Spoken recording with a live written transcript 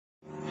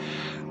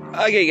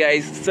Okay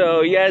guys,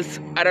 so yes,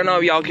 I don't know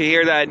if y'all can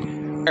hear that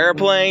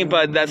airplane,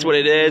 but that's what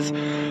it is.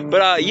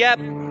 But yep,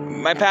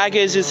 my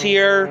package is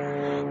here.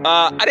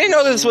 I didn't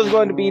know this was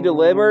going to be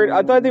delivered.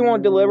 I thought they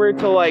won't deliver it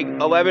till like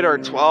 11 or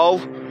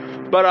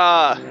 12. But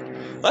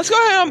let's go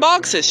ahead and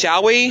unbox it,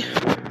 shall we?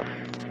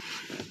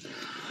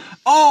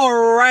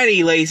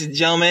 Alrighty, ladies and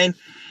gentlemen,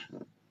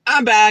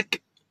 I'm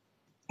back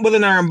with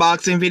another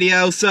unboxing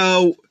video.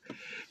 So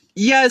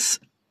yes,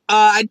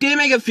 I did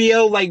make a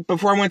video like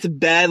before I went to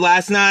bed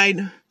last night.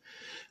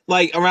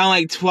 Like around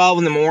like 12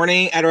 in the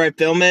morning after I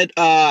film it.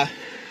 Unboxing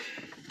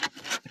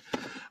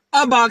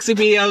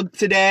video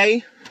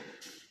today.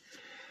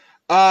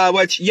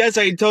 Which, yes,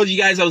 I told you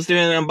guys I was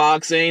doing an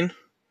unboxing.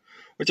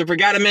 Which I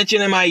forgot to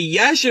mention in my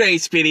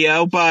yesterday's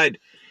video. But,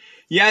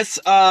 yes,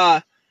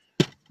 bought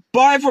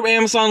it from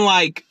Amazon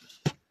like,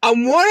 I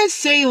want to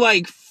say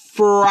like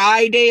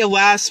Friday of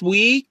last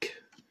week.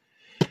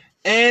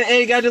 And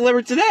it got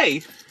delivered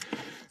today.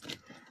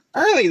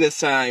 Early this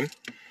time.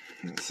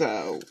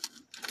 So...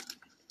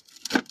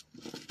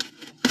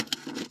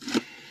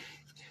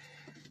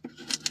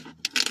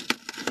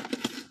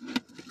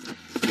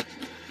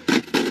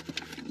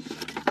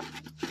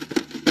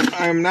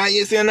 I'm not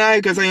using a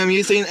knife because I am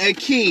using a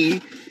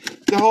key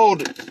to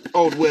hold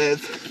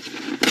with.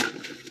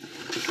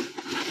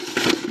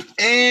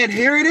 And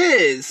here it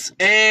is.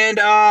 And,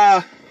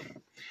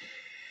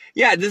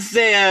 yeah, this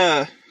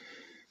is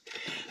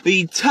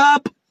the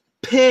Top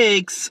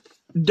Picks,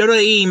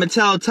 WWE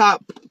Mattel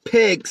Top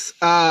Picks,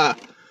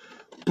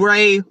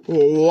 Bray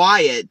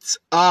Wyatt.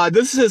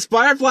 This is his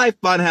Firefly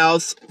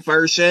Funhouse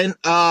version.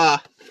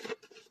 Bought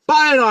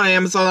it on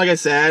Amazon, like I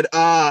said.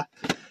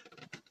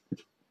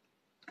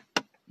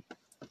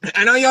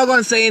 I know y'all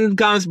gonna say in the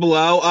comments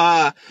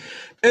below,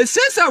 is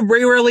this a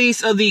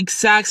re-release of the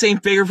exact same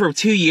figure from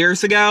 2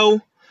 years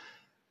ago?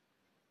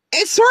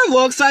 It sort of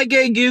looks like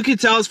it. You can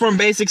tell it's from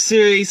Basic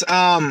Series,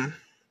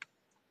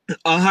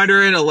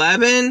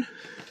 111.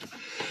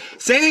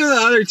 Same thing with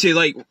the other two,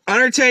 like,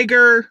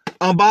 Undertaker,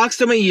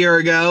 unboxed him a year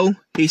ago.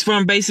 He's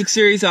from Basic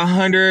Series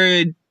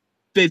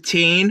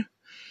 115.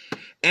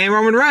 And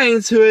Roman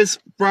Reigns, who is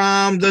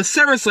from the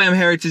SummerSlam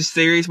Heritage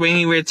Series, when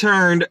he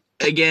returned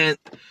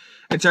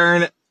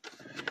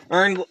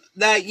earned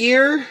that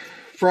year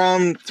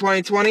from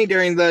 2020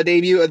 during the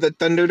debut of the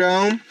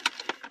Thunderdome.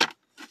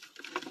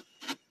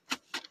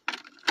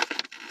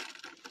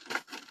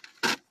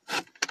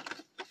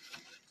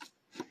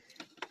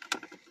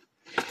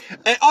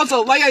 And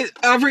also, like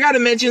I forgot to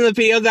mention in the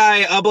video that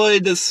I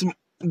uploaded this,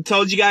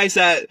 told you guys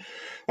that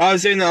I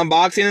was doing the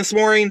unboxing this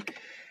morning.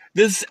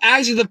 This is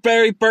actually the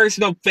very first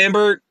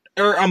November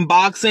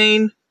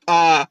unboxing.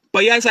 But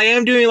yes, I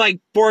am doing like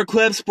 4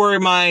 clips for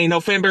my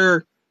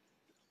November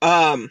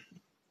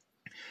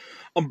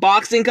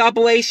unboxing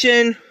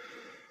compilation,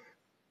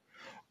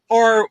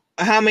 or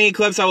how many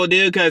clips I will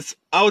do, because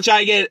I will try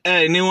to get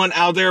a new one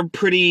out there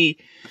pretty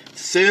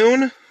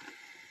soon,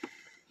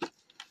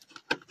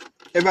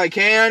 if I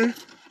can.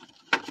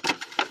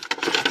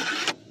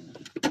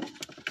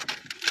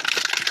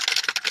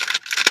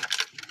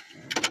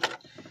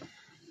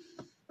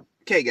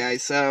 Okay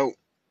guys, so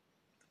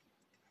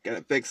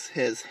gotta fix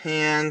his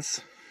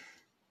hands.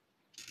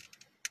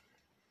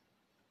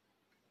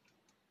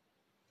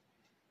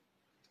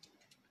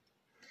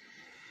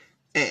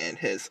 And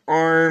his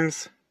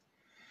arms.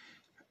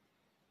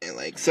 And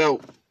like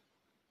so.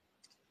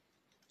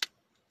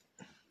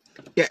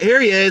 Yeah, here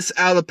he is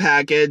out of the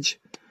package.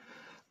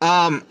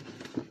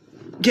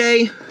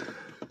 Okay.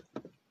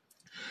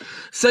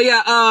 So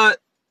yeah,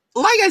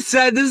 like I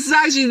said, this is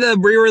actually the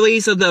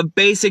re-release of the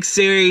Basic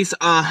Series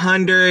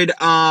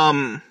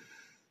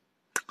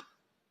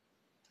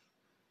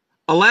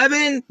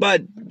 111,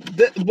 but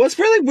what's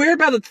really weird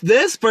about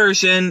this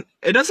version,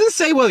 it doesn't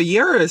say what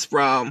year it's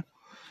from.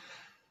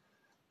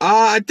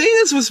 I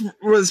think this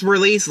was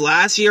released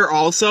last year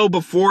also,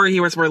 before he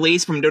was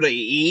released from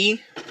WWE.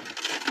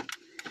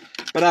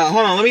 But,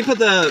 hold on, let me put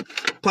the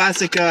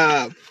plastic,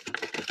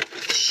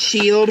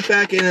 shield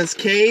back in its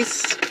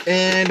case,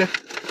 and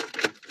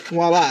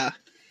voila.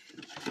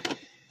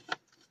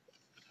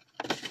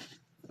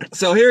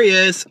 So here he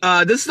is.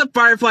 This is the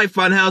Firefly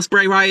Funhouse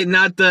Bray Wyatt,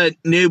 not the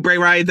new Bray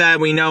Wyatt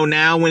that we know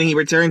now when he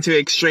returned to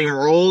Extreme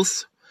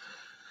Rules.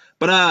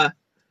 But,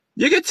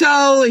 you can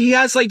tell he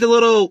has, like, the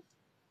little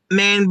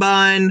man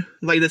bun,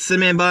 like the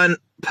cinnamon bun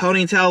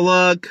ponytail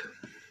look.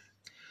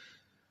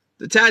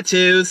 The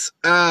tattoos,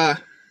 kind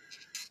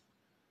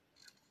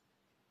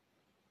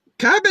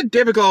of a bit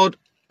difficult,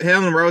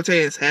 him to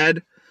rotate his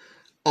head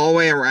all the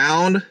way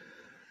around.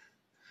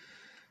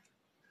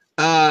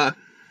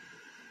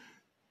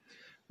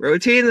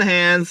 Rotating the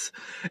hands.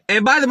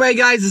 And by the way,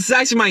 guys, this is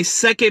actually my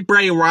second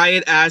Bray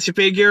Wyatt action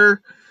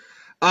figure.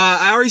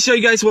 I already showed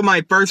you guys what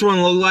my first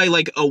one looked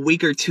like a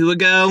week or 2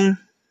 ago.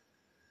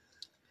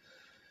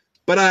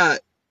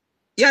 But,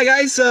 yeah,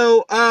 guys,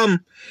 so, if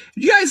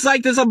you guys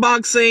like this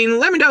unboxing,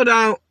 let me know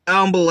down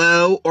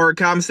below, or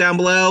comments down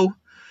below.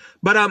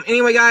 But,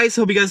 anyway, guys,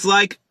 hope you guys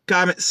like,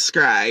 comment,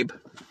 subscribe.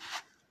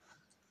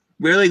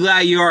 Really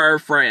glad you are our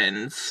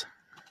friends.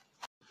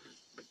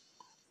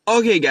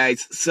 Okay,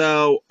 guys,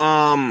 so,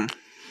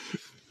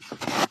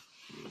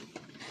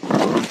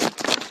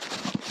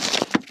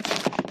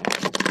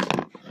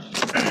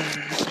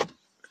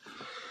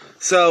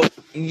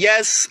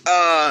 yes,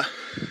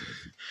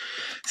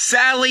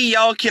 sadly,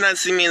 y'all cannot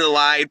see me in the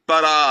light,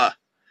 but,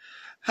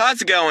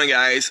 how's it going,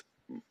 guys?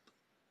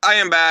 I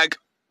am back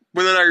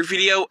with another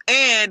video,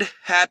 and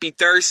happy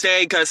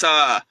Thursday, cause,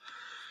 I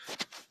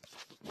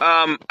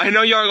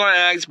know y'all are gonna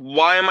ask,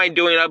 why am I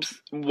doing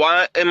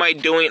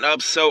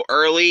up so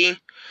early?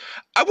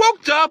 I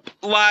woke up,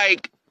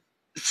 like,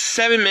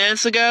 7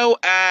 minutes ago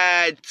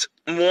at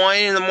 1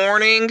 in the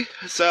morning,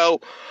 so,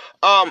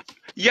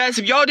 yes,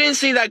 if y'all didn't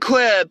see that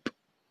clip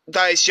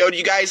that I showed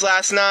you guys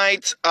last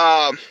night,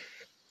 hold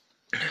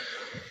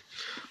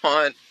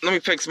on, let me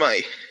fix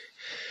my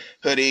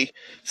hoodie.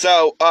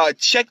 So,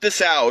 check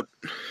this out.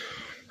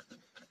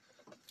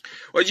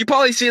 Well, you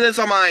probably see this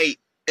on my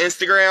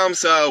Instagram,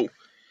 so,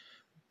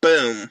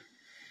 boom.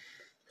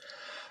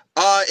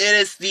 It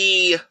is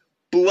the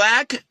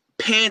Black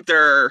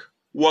Panther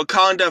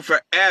Wakanda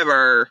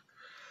Forever,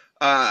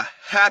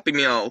 Happy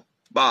Meal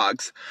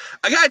box.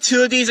 I got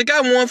 2 of these. I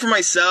got one for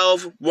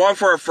myself, one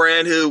for a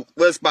friend who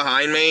lives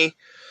behind me.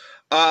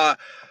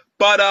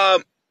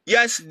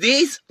 Yes,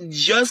 these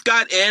just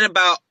got in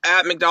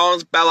at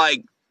McDonald's about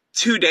like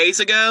 2 days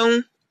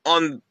ago,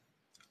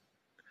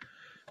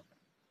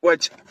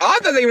 which I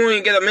thought they weren't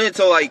gonna get them in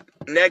until like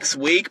next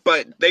week,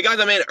 but they got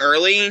them in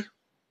early,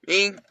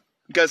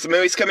 because the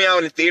movie's coming out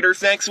in the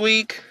theaters next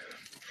week.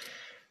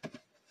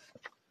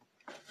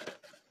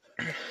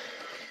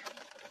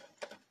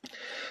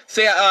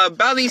 So yeah,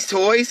 about these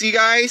toys, you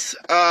guys,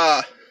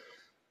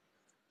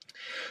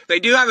 they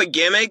do have a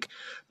gimmick,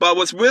 but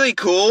what's really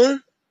cool,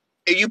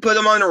 if you put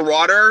them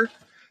underwater,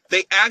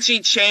 they actually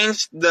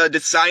changed the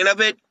design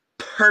of it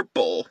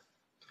purple.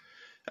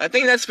 I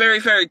think that's very,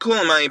 very cool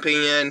in my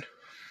opinion.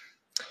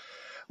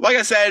 Like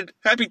I said,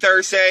 happy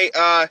Thursday.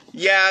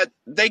 Yeah,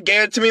 they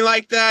gave it to me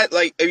like that.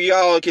 Like, if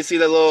y'all can see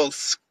the little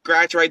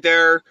scratch right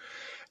there.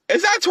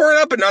 It's not torn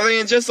up or nothing,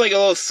 it's just like a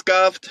little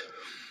scuffed.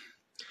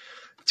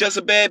 Just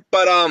a bit,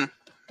 but,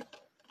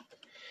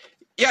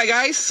 yeah,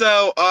 guys,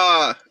 so,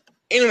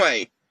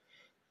 anyway.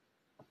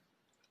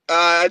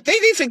 I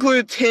think these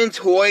include 10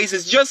 toys.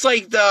 It's just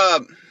like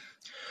the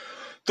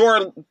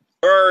Thor,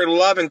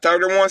 Love and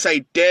Thunder ones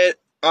I did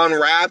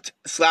Unwrapped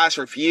 /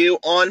 review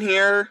on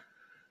here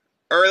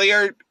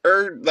earlier,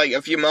 like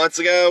a few months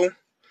ago.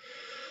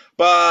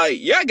 But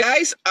yeah,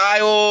 guys,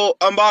 I will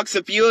unbox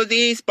a few of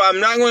these, but I'm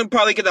not going to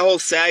probably get the whole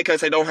set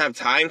because I don't have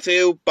time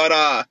to.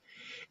 But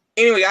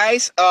anyway,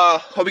 guys,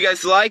 hope you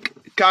guys like,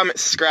 comment,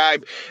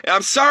 subscribe. And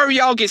I'm sorry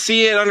y'all can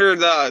see it under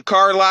the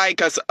car light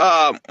because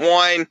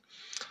one,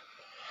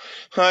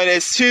 and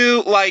it's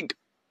too like,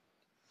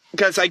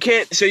 because I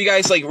can't show you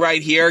guys like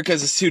right here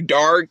because it's too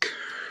dark.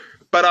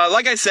 But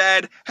like I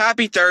said,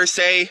 happy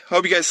Thursday.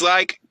 Hope you guys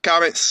like,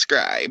 comment,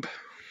 subscribe.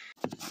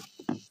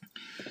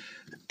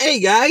 Hey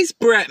guys,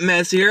 Brett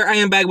Mess here. I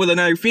am back with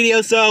another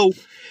video. So,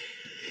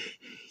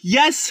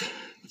 yes,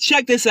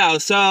 check this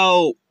out.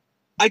 So,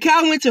 I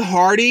kind of went to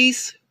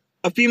Hardee's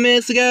a few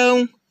minutes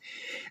ago,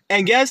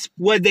 and guess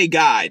what they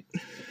got?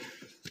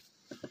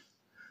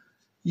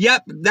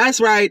 Yep,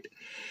 that's right.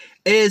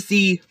 It is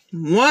the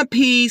One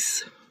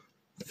Piece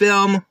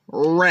film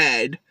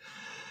Red.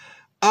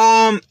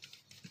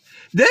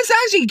 This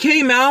actually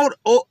came out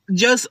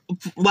just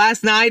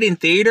last night in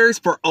theaters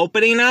for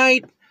opening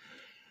night.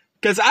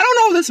 Because I don't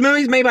know if this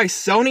movie's made by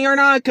Sony or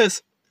not,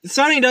 because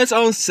Sony does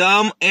own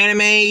some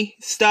anime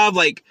stuff,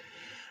 like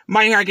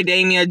My Hero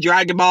Academia,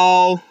 Dragon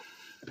Ball,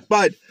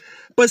 but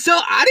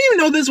still, I didn't even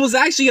know this was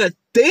actually a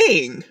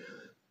thing.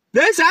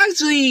 This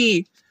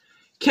actually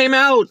came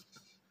out,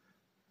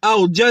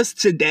 just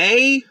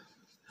today,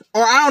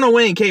 or I don't know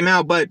when it came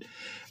out, but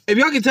if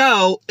y'all can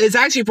tell, it's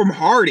actually from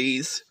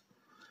Hardee's,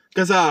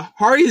 because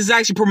Hardee's is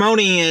actually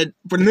promoting it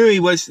for the movie,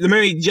 which the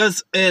movie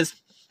just is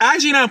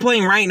actually not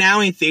playing right now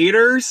in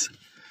theaters,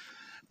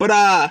 but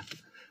I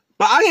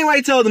can't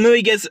wait till the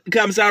movie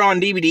comes out on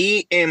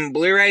DVD and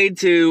Blu-ray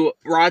to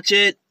watch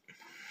it.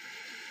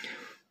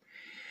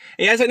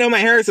 Yes, I know my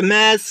hair is a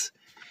mess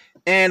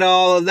and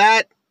all of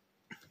that,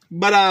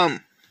 but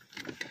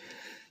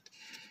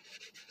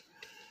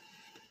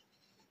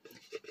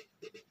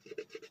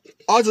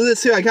also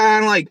this too, I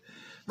kind of like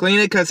clean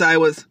it because I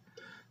was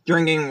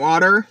drinking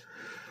water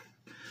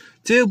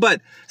too, but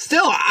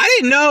still, I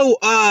didn't know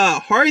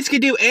Hardee's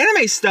could do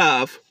anime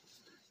stuff.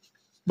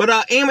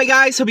 But anyway,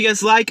 guys, hope you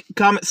guys like,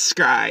 comment,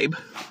 subscribe.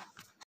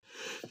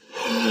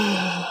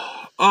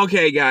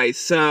 Okay, guys,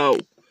 so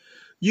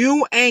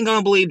you ain't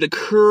gonna believe the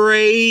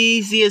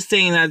craziest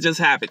thing that just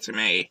happened to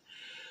me.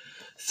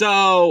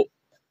 So,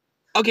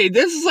 okay,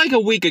 this is like a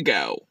week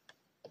ago.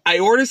 I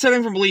ordered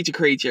something from Bleach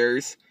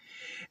Creatures,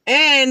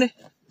 and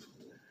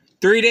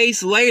 3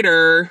 days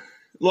later,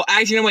 well,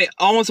 actually, no, wait,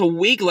 almost a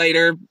week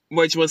later,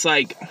 which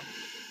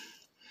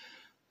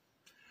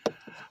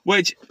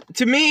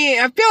to me,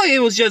 I feel like it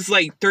was just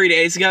like 3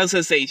 days ago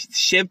since they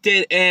shipped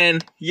it,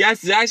 and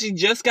yes, it actually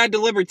just got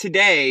delivered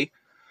today.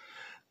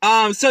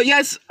 So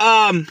yes,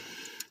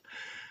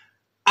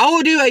 I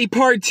will do a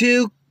part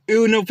 2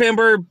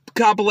 November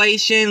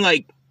compilation,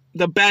 like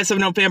the best of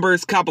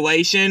November's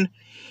compilation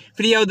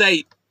video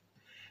that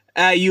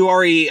you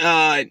already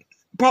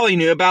probably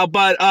knew about,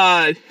 but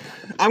I'm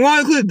going to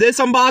include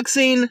this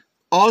unboxing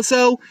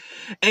also,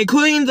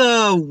 including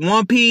the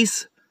One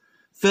Piece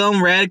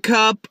Film Red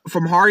Cup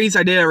from Hardy's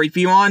I did a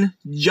review on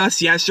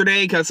just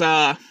yesterday, because kind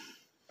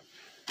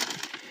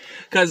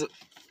of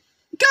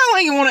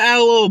like want to add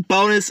a little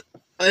bonus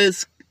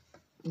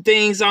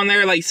things on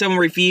there, like some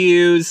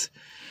reviews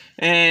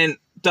and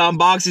the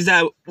unboxings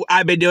that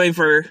I've been doing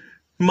for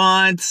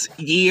months,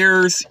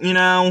 years, you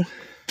know.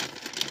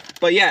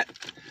 But yeah,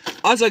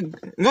 also, I'm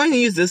going to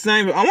use this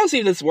knife. I want to see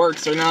if this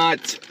works or not.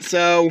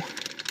 So,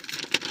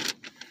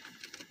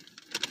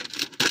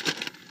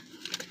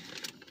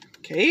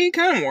 okay, it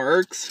kind of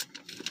works.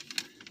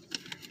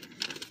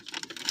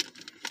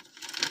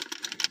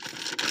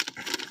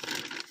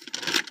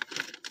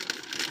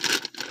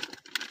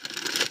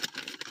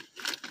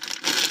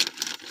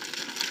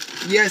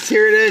 Yes,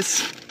 here it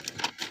is.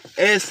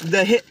 It's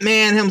the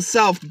Hitman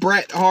himself,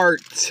 Bret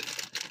Hart.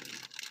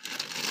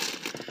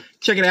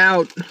 Check it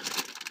out.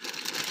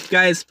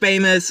 Got his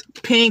famous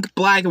pink,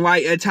 black, and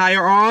white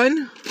attire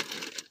on.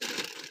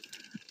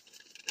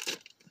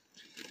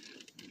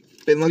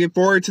 Been looking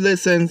forward to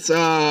this since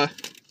it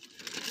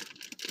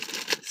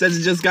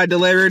just got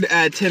delivered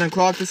at 10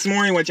 o'clock this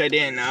morning, which I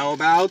didn't know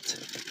about.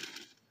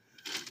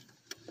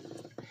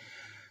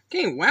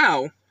 Okay,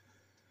 wow.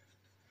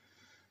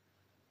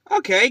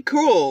 Okay,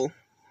 cool.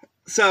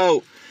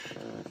 So,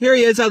 here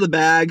he is out of the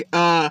bag.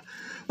 Let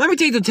me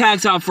take the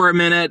tags off for a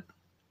minute.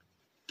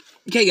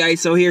 Okay, guys,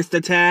 so here's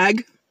the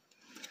tag.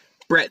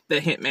 Bret the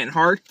Hitman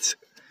Hart.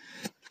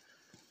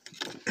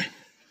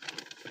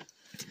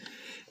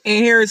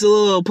 And here's a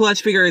little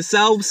plush figure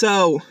itself.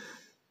 So,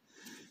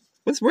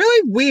 what's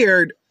really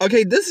weird...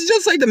 Okay, this is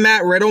just like the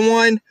Matt Riddle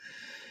one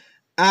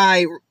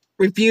I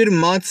reviewed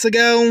months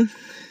ago.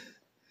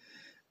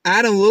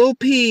 Add a little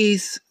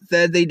piece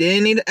that they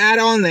didn't need to add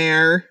on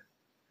there.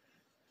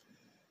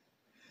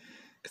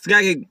 Because you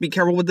gotta be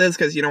careful with this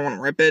because you don't want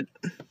to rip it.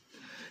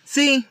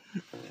 See?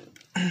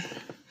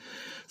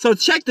 So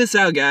check this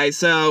out, guys.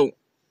 So,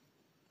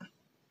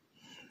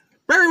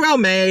 very well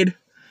made.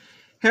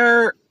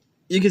 Here,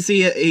 you can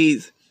see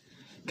he's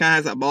kind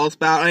of has a ball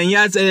spout. And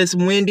yes, it is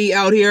windy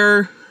out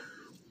here.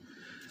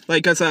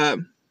 Like, because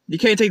you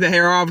can't take the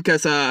hair off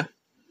because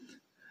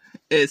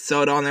it's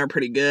sewed on there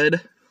pretty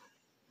good.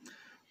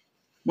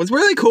 What's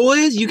really cool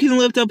is you can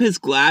lift up his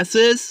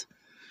glasses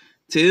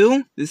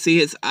too to see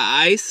his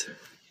eyes,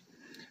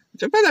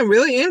 which I find that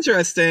really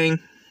interesting.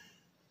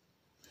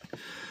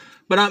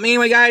 But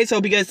anyway, guys,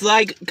 hope you guys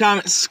like,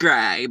 comment,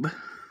 subscribe.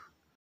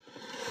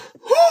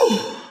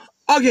 Whew.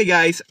 Okay,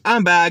 guys,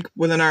 I'm back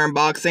with another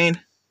unboxing.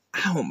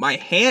 Ow, my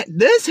hand.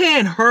 This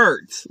hand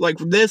hurts. Like,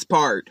 this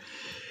part.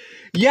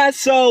 Yeah,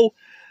 so,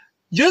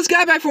 just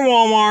got back from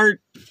Walmart.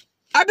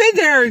 I've been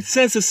there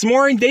since this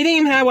morning. They didn't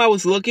even have what I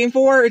was looking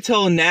for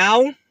until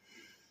now.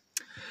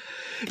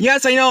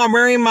 Yes, I know I'm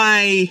wearing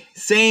my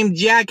same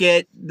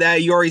jacket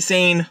that you already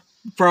seen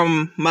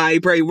from my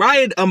Bray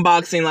Wyatt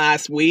unboxing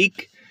last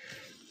week.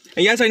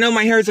 And yes, I know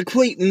my hair is a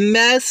complete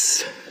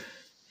mess.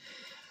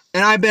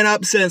 And I've been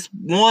up since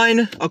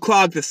 1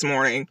 o'clock this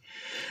morning.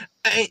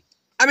 I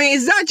mean,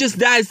 it's not just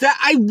that. It's that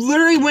I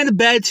literally went to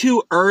bed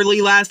too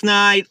early last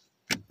night.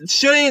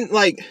 Shouldn't,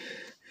 like...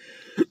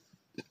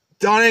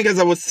 done it because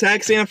I was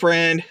texting a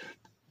friend,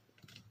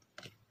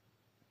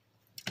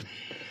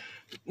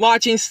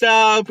 watching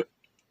stuff,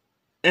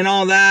 and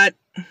all that.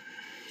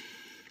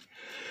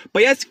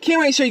 But yes, can't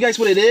wait to show you guys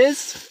what it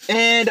is.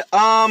 And,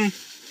 I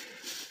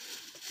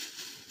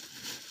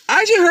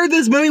actually heard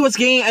this movie was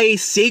getting a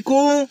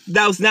sequel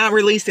that was not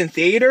released in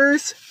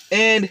theaters.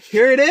 And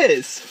here it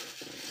is.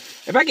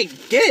 If I can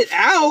get it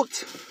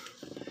out.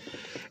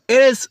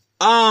 It is,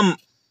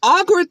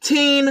 Awkward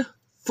Teen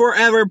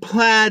Forever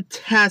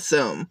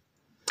Platasm.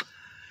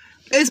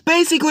 It's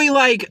basically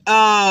like,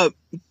 it's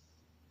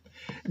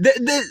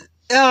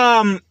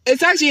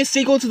actually a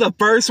sequel to the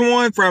first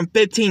one from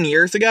 15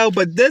 years ago,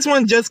 but this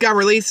one just got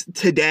released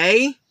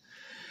today.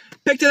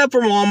 Picked it up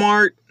from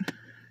Walmart.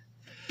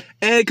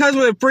 And it comes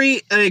with a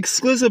free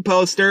exclusive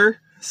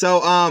poster. So,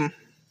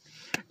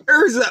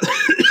 there's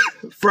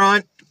the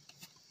front,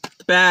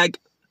 back,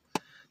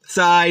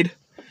 side.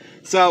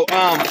 So,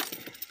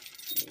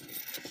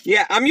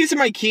 yeah, I'm using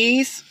my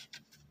keys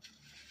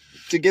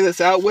to get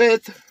this out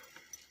with.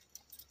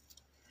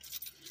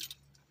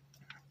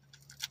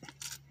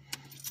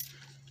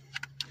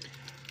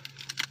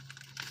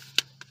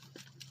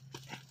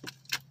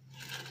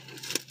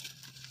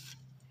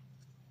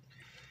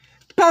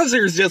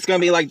 Poster is just gonna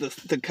be like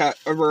the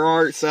cover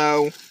art,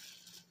 so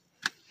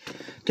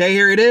okay,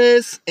 here it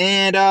is,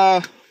 and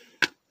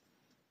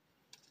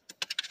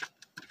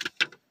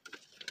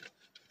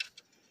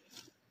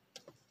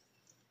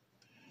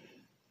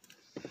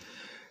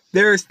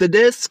there's the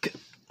disc.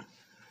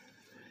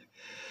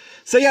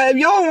 So yeah, if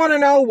y'all want to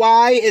know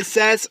why it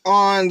says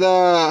on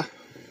the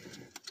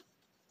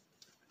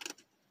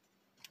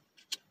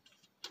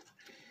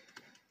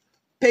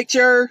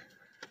picture.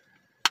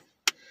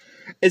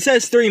 It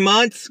says 3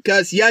 months,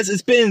 because yes,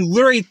 it's been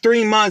literally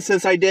 3 months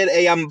since I did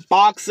a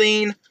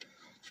unboxing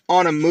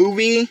on a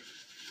movie.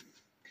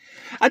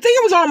 I think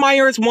it was on My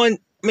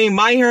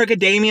Hero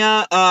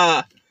Academia,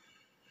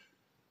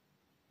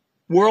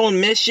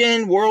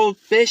 World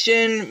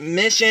Fishing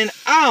Mission.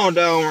 I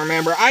don't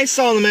remember. I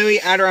saw the movie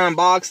after I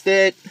unboxed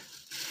it.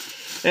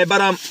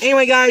 But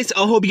anyway, guys,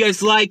 I hope you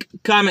guys like,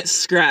 comment,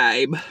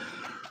 subscribe.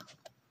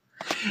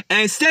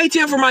 And stay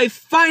tuned for my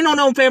final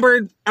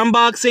November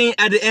unboxing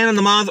at the end of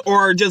the month,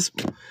 or just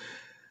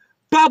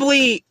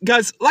probably,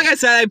 because like I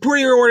said, I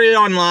pre-ordered it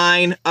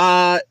online.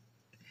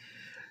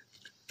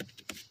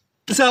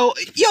 So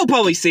you'll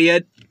probably see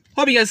it.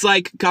 Hope you guys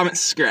like, comment,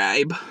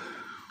 subscribe.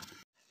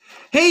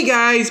 Hey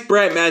guys,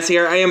 Brett Mess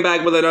here. I am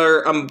back with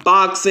another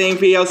unboxing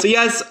video. So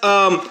yes,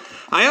 I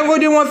am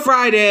going to do one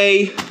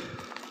Friday,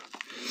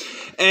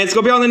 and it's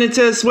going to be on the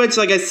Nintendo Switch,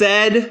 like I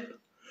said.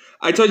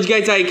 I told you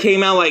guys that it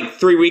came out like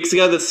 3 weeks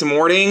ago this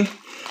morning.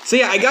 So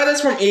yeah, I got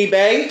this from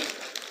eBay.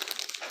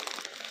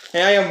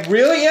 And I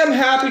really am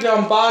happy to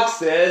unbox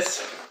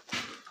this.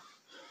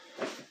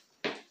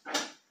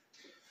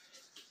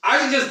 I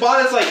actually just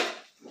bought this like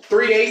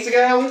 3 days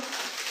ago.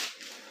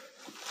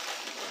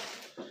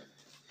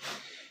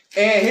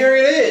 And here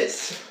it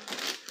is.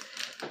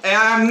 And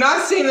I've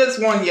not seen this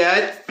one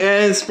yet.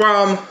 And it's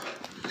from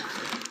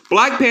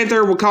Black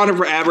Panther Wakanda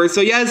Forever.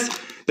 So yes,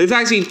 there's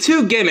actually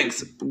 2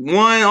 gimmicks.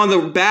 One on the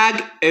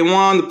back and one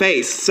on the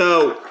face.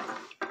 So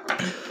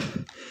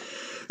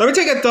let me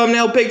take a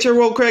thumbnail picture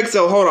real quick.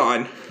 So hold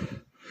on.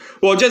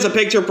 Well, just a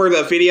picture for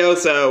the video.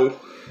 So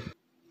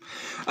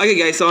okay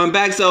guys, so I'm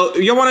back. So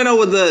you want to know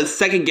what the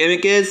second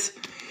gimmick is?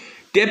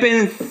 Dip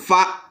in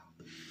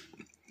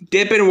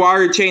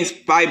water to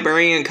change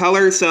vibranium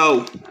color.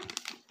 So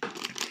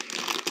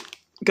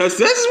because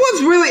this is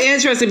what's really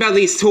interesting about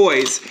these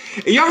toys.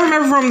 Y'all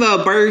remember from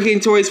the Burger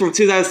King toys from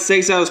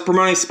 2006 that was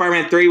promoting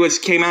Spider-Man 3,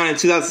 which came out in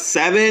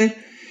 2007?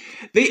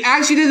 They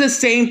actually did the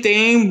same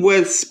thing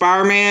with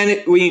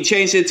Spider-Man when you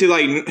changed it to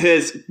like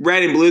his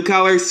red and blue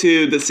colors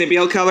to the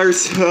symbiote colors.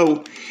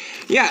 So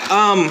yeah,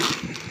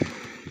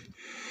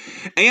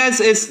 and yes,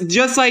 it's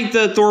just like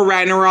the Thor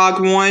Ragnarok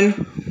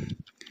one.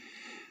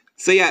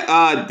 So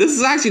yeah, this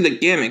is actually the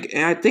gimmick,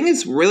 and I think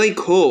it's really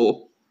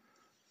cool.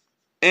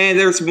 And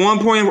there's 1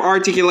 point of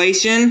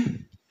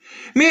articulation.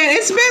 Man,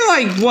 it's been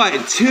like, what,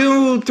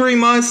 2-3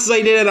 months since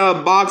I did an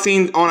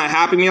unboxing on a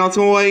Happy Meal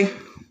toy.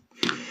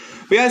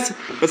 But yes,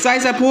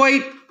 besides that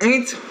point,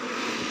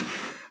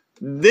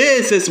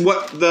 this is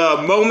what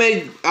the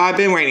moment I've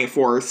been waiting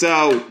for.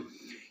 So,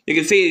 you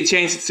can see it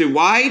changed to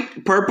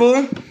white,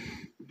 purple.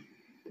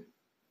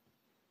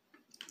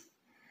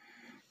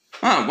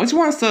 Oh, which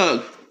one's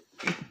the...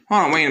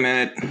 Hold on, wait a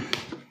minute.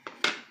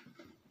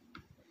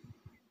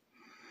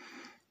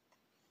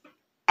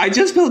 I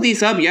just built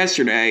these up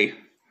yesterday.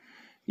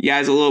 Yeah,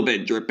 it's a little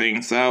bit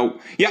dripping, so...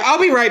 Yeah, I'll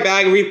be right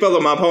back and refill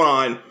them up. Hold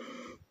on.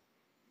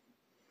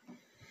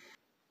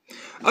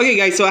 Okay,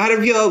 guys, so I had to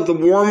refill the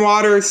warm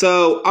water,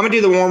 so I'm gonna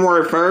do the warm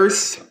water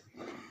first.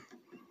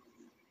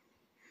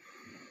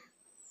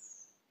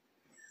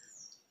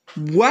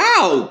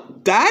 Wow,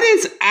 that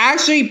is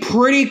actually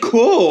pretty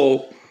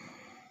cool.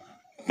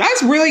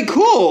 That's really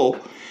cool.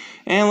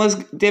 And let's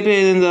dip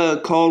it in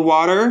the cold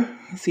water.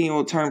 See, it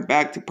will turn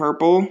back to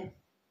purple.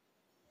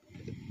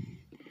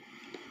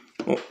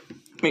 Well,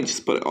 let me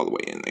just put it all the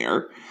way in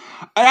there.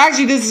 And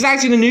actually, this is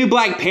actually the new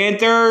Black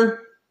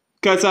Panther.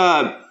 Because,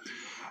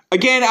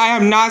 again, I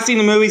have not seen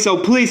the movie,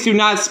 so please do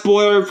not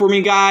spoil it for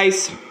me,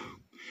 guys.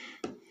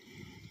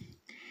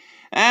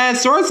 And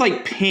it's sort of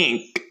like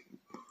pink.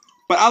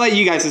 But I'll let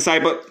you guys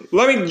decide. But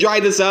let me dry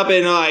this up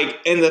and, like,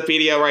 end the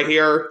video right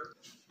here.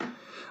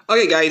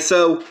 Okay, guys,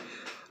 so,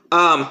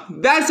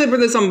 that's it for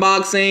this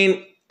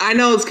unboxing. I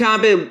know it's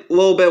kind of a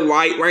little bit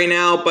white right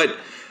now, but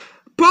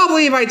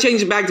probably if I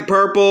change it back to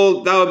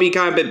purple, that would be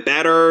kind of a bit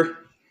better,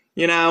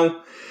 you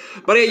know.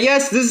 But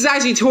yes, this is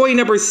actually toy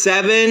number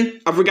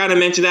 7. I forgot to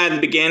mention that at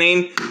the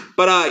beginning.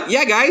 But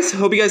yeah, guys,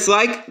 hope you guys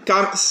like,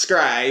 comment,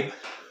 subscribe.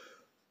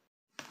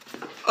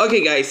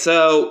 Okay, guys,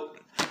 so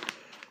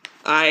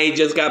I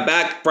just got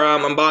back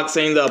from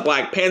unboxing the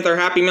Black Panther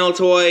Happy Meal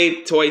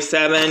toy, toy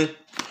 7.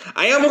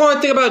 I am going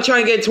to think about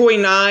trying to get toy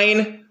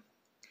 9.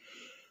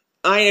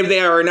 If they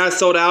are not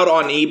sold out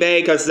on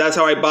eBay, because that's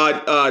how I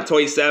bought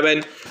toy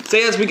 7. So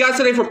yes, we got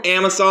something from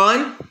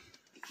Amazon.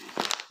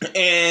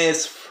 And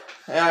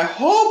I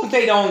hope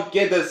they don't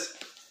get this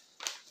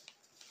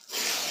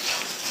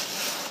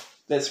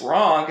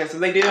wrong, because if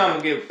they do,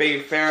 I'm going to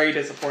be very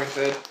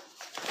disappointed.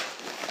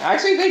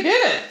 Actually, they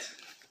didn't.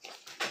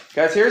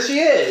 Because here she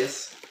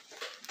is.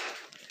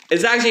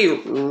 It's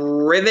actually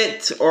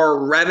Rivet or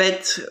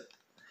Revit.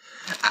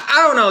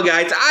 I don't know,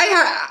 guys.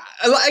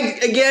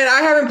 Again,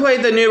 I haven't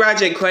played the new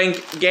Ratchet &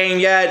 Clank game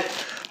yet.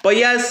 But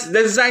yes,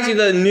 this is actually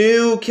the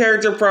new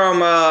character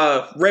from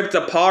Ripped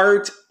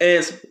Apart. And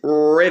it's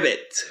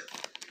Rivet.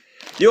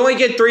 You only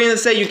get 3 in the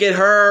set. You get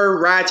her,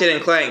 Ratchet,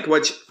 and Clank.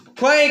 Which,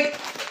 Clank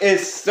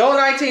is still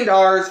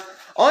 $19.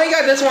 Only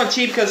got this one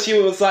cheap because she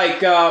was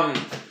like,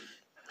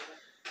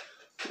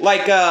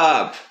 like,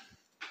 about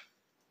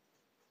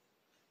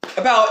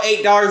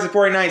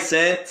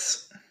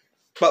 $8.49.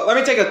 But let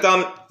me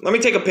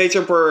take a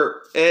picture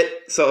for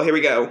it. So here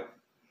we go.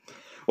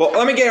 Well,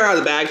 let me get her out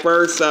of the bag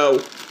first,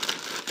 so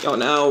y'all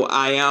know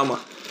I am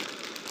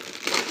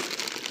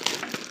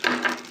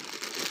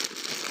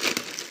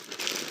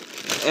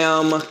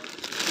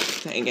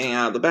getting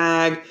out of the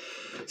bag.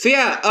 So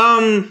yeah,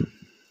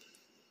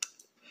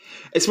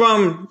 it's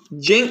from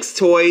Jinx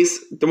Toys,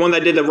 the one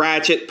that did the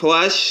Ratchet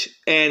plush,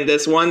 and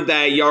this one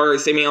that y'all are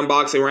seeing me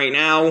unboxing right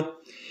now.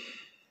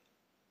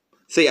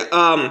 So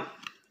yeah,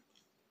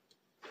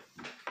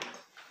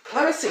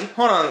 let me see.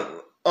 Hold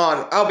on.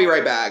 I'll be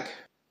right back.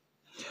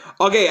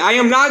 Okay, I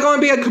am not going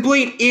to be a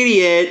complete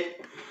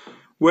idiot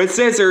with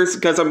scissors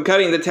because I'm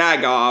cutting the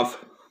tag off.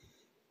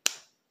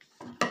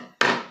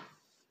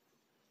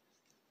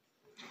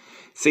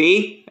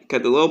 See? I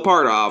cut the little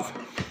part off.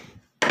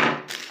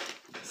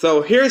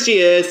 So here she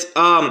is.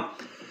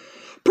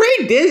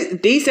 Pretty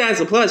decent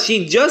as a plus.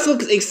 She just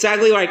looks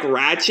exactly like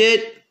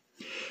Ratchet.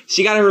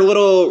 She got her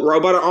little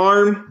robot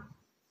arm.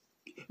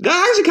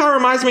 That actually kind of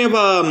reminds me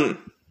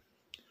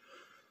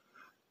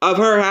of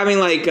her having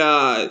like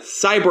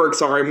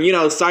Cyborg's arm. You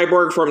know,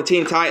 Cyborg from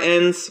Teen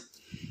Titans.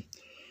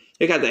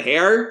 You got the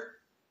hair.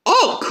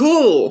 Oh,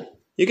 cool!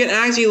 You can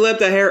actually lift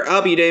the hair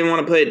up. You didn't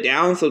want to put it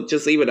down, so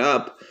just leave it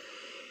up.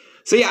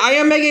 So yeah, I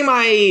am making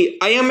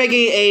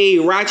a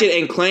Ratchet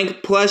and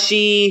Clank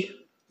plushie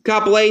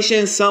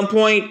compilation some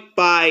point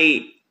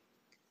by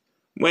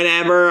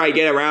whenever I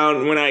get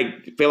around, when I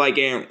feel like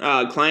getting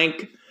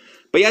Clank.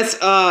 But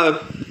yes,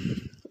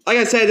 like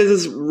I said, this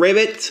is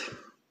Rivet.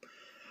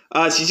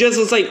 She just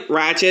looks like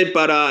Ratchet,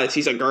 but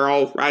she's a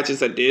girl.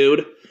 Ratchet's a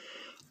dude.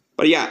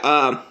 But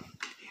yeah,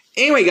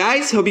 anyway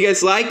guys, hope you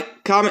guys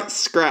like, comment,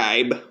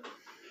 subscribe.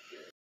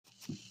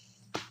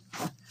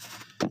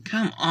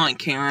 Come on,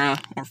 camera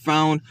or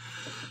phone.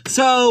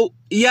 So,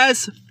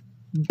 yes,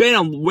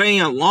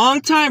 waiting a long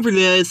time for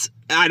this.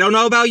 I don't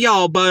know about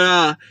y'all,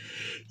 but,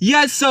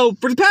 yes, so,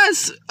 for the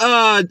past,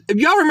 if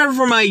y'all remember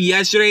from my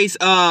yesterday's,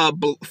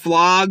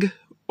 vlog,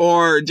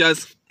 or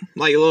just,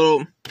 like, a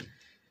little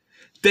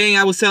thing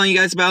I was telling you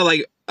guys about,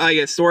 like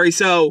a story.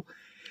 So,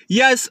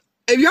 yes,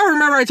 if y'all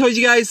remember, I told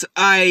you guys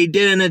I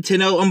did a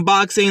Nintendo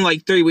unboxing,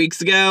 like, 3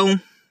 weeks ago.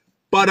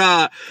 But,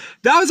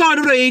 that was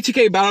on the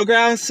A2K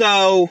Battlegrounds,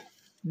 so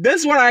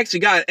this is what I actually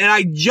got, and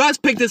I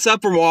just picked this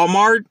up from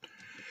Walmart,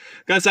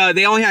 because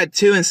they only had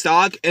 2 in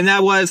stock, and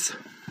that was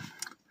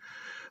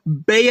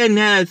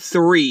Bayonetta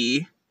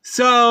 3.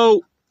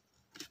 So,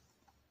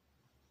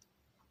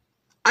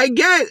 I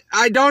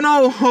don't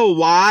know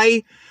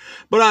why,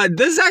 but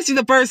this is actually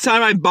the first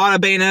time I bought a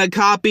Bayonetta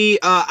copy.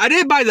 I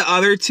didn't buy the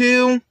other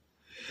 2,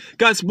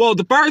 because, well,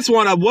 the first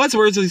one I was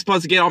originally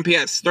supposed to get on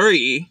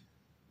PS3,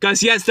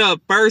 because, yes, the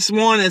first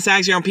one is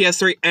actually on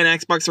PS3 and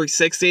Xbox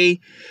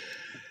 360.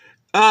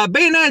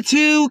 Bayonetta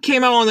 2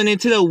 came out on the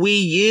Nintendo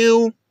Wii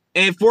U,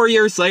 and 4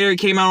 years later it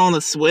came out on the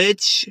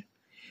Switch.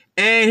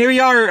 And here we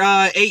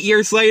are, 8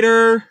 years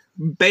later,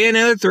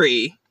 Bayonetta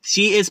 3.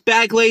 She is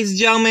back, ladies and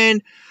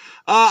gentlemen.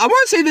 I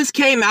want to say this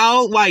came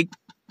out, like,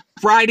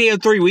 Friday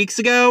of 3 weeks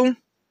ago.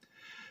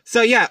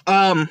 So, yeah,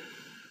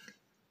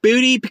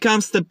 Booty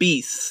Becomes the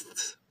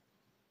Beast.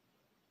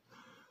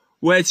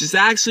 Which is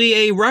actually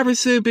a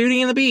reference to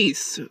Beauty and the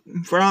Beast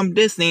from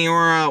Disney,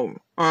 or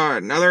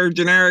another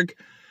generic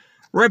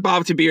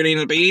rip-off to Beauty and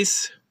the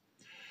Beast.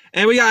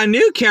 And we got a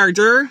new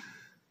character.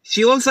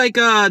 She looks like,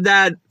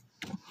 that...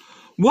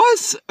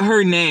 What's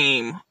her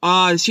name?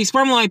 She's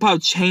from, like,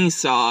 Pop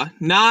Chainsaw.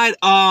 Not,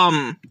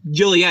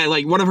 Juliet,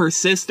 like, one of her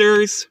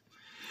sisters.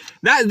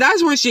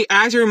 That's what she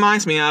actually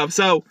reminds me of.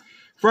 So,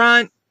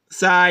 front,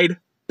 side,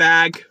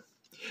 back.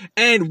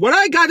 And when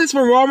I got this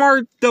from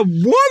Walmart, the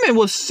woman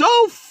was so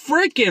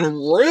freaking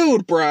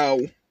rude,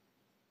 bro.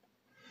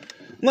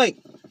 Like,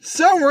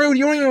 so rude,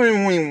 you don't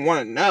even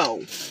want to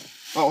know.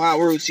 Oh, how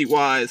rude she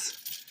was.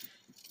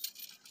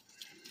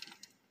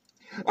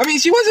 I mean,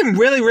 she wasn't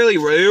really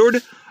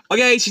rude.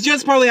 Okay, she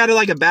just probably had,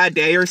 like, a bad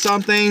day or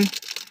something.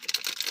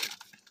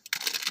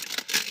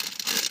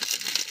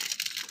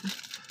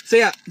 So,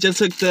 yeah, just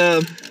took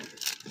the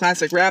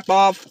plastic wrap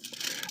off.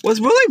 What's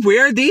really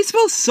weird, these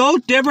feel so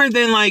different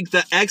than, like,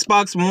 the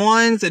Xbox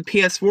Ones and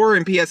PS4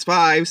 and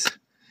PS5s.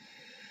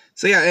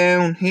 So, yeah,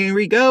 and here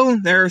we go.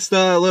 There's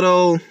the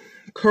little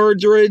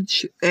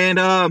cartridge. And,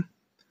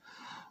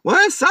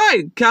 one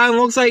side kind of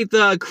looks like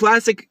the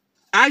classic.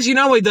 Actually,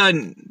 no, wait,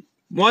 the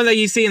one that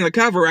you see in the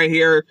cover right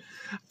here.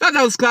 I thought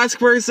that was classic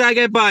for a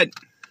second, but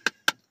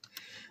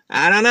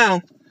I don't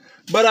know.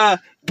 But,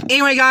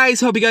 anyway,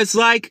 guys, hope you guys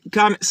like,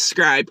 comment,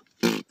 subscribe.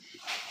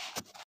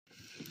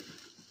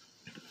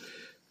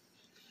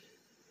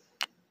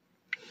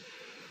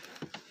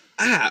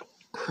 Ah,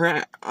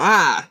 crap.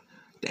 Ah,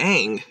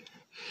 dang.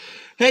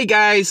 Hey,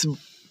 guys.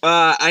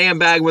 I am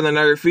back with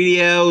another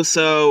video,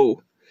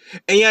 so...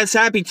 And yes,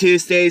 happy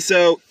Tuesday.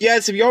 So,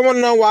 yes, if y'all want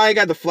to know why I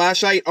got the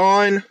flashlight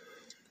on,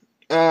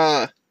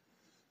 I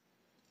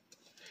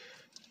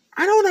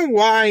don't know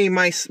why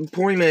my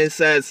appointment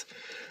says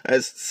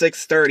at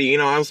 6:30. You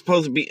know,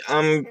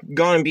 I'm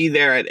gonna be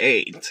there at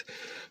 8.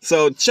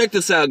 So check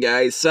this out,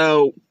 guys.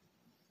 So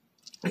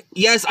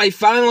yes, I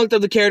finally looked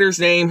up the character's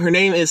name. Her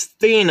name is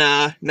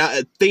Thena, not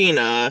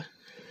Athena.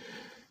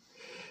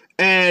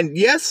 And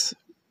yes,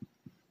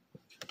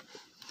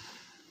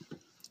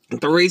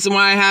 the reason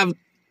why I have...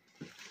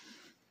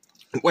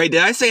 Wait,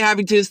 did I say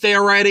Happy Tuesday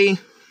already?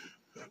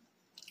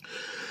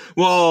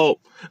 Well,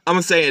 I'm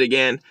gonna say it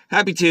again.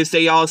 Happy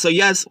Tuesday, y'all. So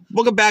yes,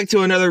 welcome back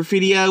to another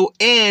video,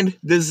 and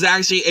this is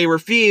actually a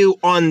review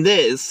on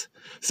this.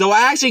 So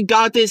I actually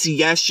got this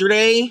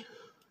yesterday.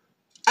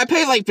 I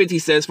paid like 50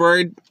 cents for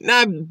it.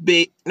 Not a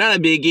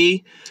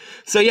biggie.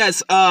 So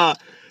yes,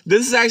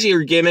 this is actually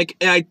her gimmick,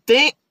 and I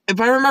think, if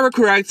I remember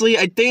correctly,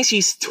 I think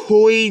she's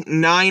toy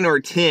 9 or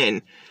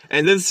 10,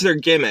 and this is her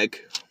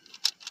gimmick.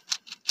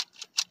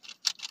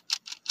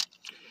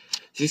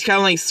 She's kind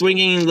of like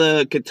swinging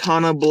the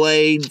katana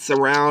blades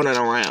around and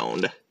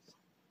around.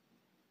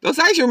 This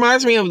actually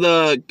reminds me of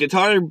the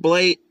katana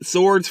blade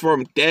swords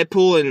from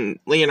Deadpool and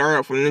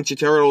Leonardo from Ninja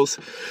Turtles.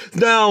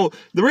 Now,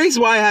 the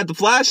reason why I had the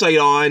flashlight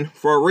on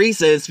for a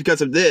reason is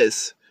because of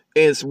this.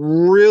 It's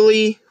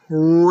really,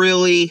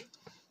 really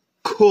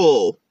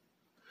cool.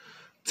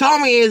 Tell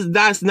me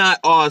that's not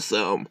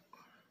awesome.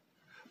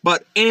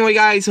 But anyway,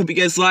 guys, hope you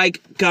guys like,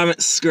 comment,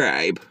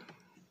 subscribe.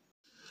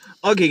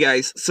 Okay,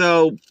 guys,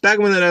 so back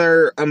with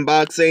another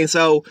unboxing.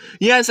 So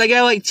yes, I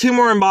got like 2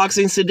 more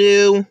unboxings to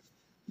do.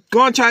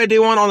 Gonna try to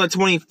do one on the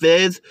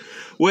 25th,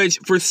 which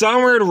for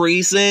some weird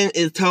reason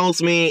it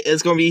tells me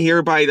it's gonna be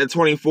here by the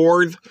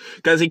 24th,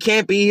 because it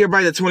can't be here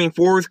by the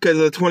 24th because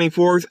the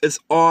 24th is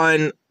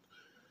on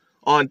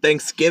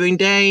Thanksgiving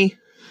Day.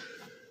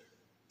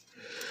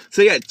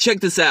 So yeah, check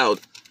this out.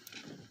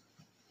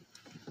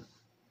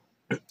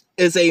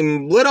 It's a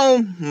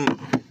little...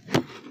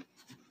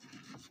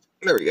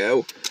 There we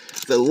go.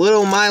 It's a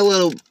little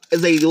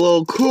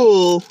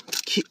cool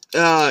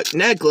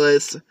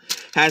necklace.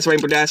 Has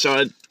Rainbow Dash on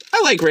it.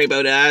 I like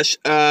Rainbow Dash.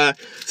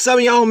 Some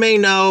of y'all may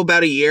know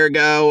about a year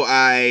ago,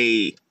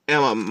 I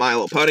am a My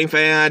Little Pony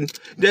fan.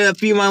 Did a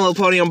few My Little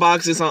Pony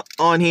unboxings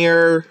on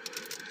here.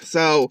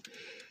 So,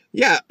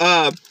 yeah,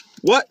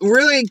 what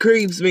really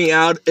creeps me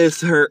out is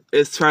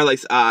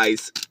Twilight's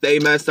eyes. They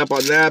messed up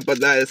on that,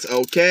 but that is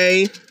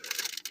okay.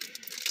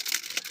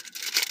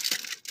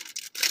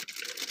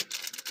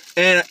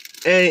 And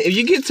if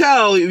you can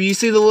tell, if you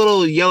see the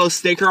little yellow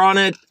sticker on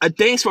it, I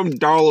think it's from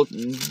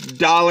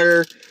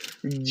Dollar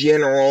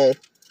General.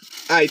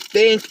 I'm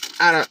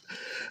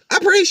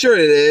pretty sure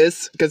it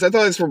is, because I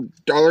thought it was from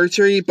Dollar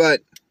Tree,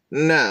 but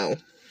no.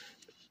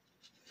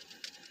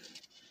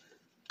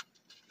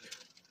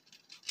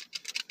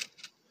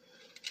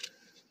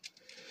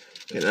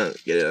 Get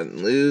it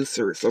loose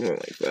or something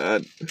like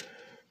that.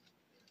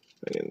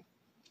 I can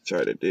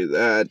try to do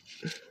that.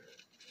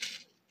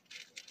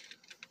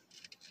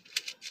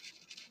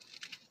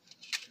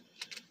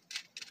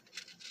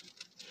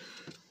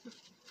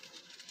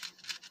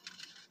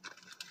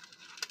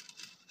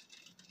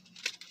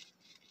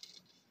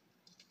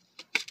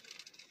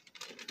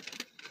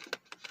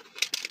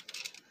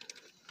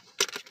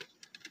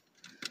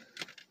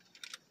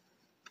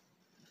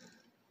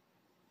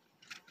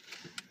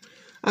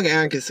 Okay,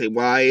 I can see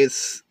why.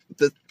 It's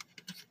the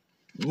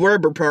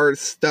rubber part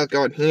stuck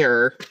on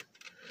here.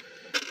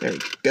 There we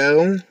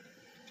go.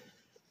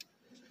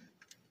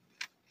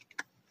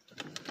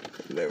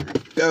 There we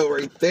go,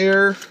 right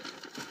there.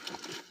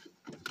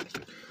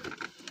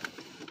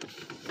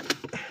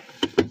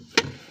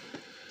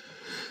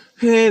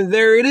 And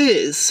there it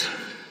is.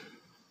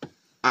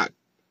 And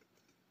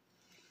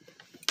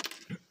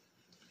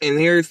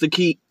here's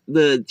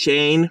the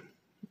chain,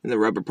 and the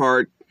rubber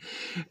part.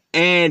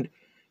 And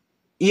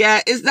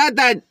yeah, it's not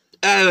that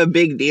a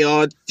big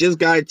deal. It just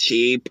got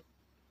cheap.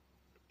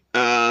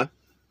 But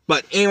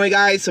anyway,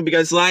 guys, hope you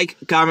guys like,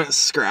 comment,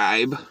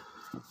 subscribe.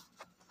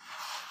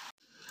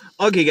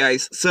 Okay,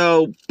 guys,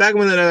 so back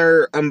with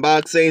another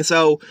unboxing.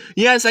 So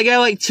yes, I got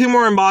like 2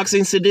 more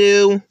unboxings to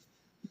do.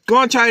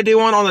 Gonna try to do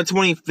one on the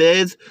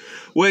 25th,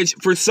 which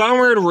for some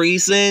weird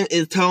reason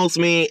it tells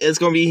me it's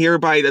gonna be here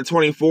by the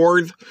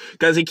 24th,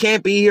 because it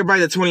can't be here by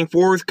the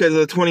 24th because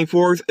the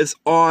 24th is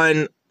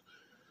on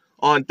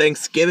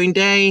Thanksgiving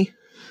Day.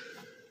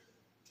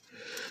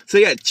 So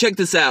yeah, check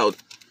this out.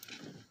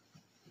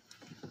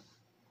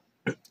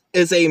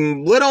 It's a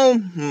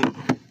little...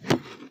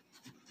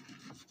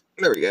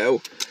 There we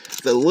go.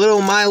 It's a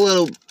little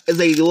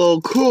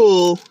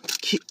cool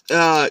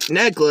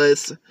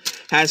necklace.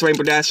 Has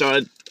Rainbow Dash on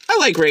it. I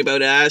like Rainbow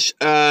Dash.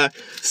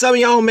 Some of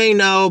y'all may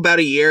know about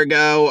a year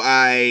ago,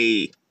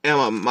 I am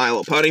a My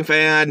Little Pony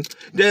fan.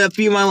 Did a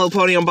few My Little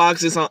Pony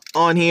unboxings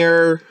on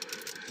here.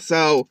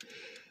 So,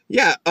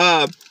 yeah,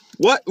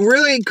 what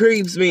really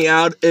creeps me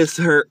out is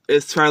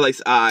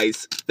Twilight's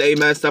eyes. They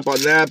messed up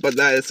on that, but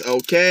that is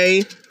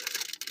okay.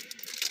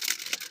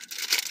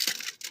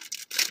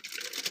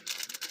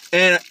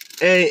 And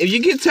if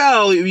you can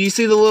tell, if you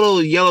see the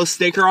little yellow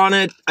sticker on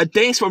it, I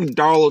think it's from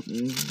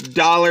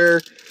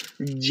Dollar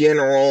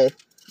General.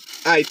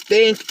 I'm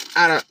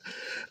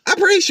I'm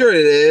pretty sure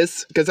it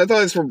is, because I thought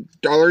it was from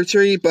Dollar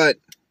Tree, but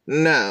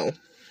no.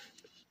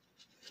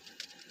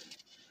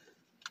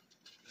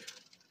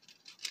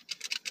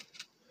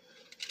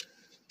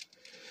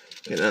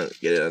 Get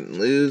it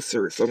loose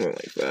or something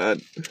like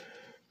that.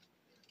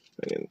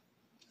 I can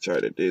try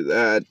to do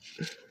that.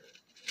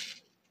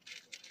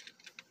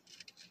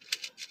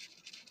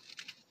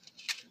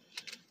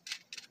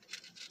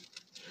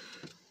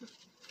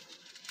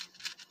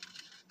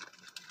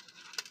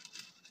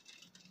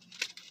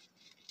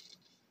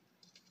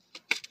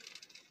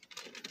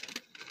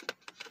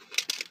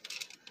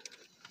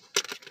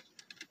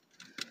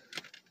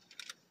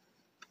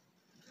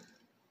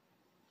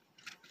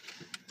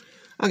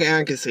 Okay,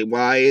 I can see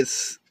why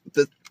it's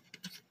the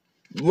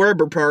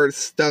rubber part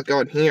stuck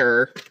on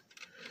here.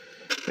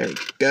 There we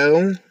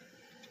go.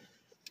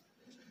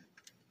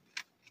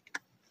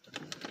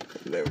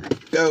 There we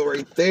go,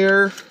 right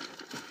there.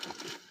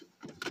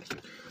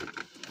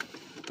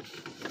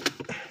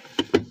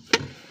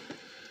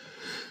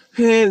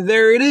 And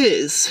there it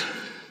is.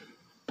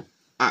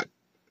 And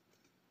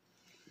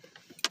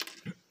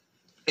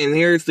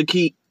here's the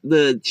key,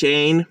 the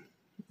chain,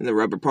 and the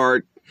rubber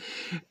part.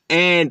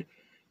 And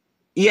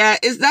yeah,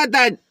 it's not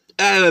that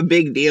a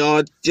big deal.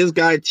 It just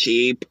got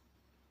cheap.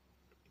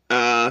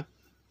 But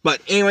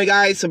anyway,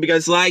 guys, hope you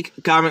guys like,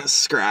 comment,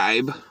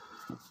 subscribe.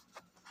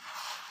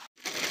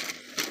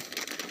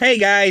 Hey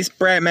guys,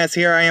 Brad Mess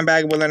here. I am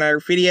back with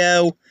another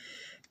video.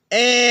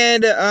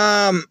 And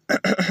another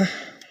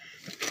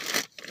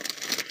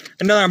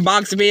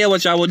unboxing video,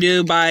 which I will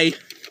do by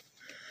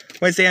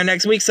Wednesday of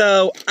next week.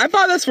 So I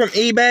bought this from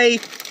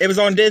eBay. It was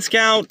on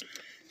discount.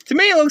 To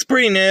me, it looks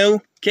pretty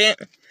new.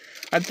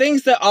 I think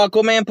it's the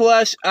Aquaman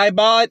plush I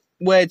bought,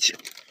 which,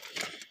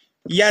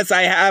 yes,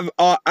 I have.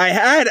 I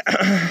had.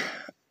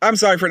 I'm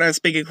sorry for not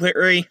speaking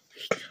clearly.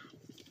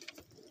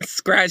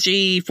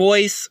 Scratchy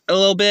voice a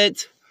little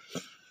bit.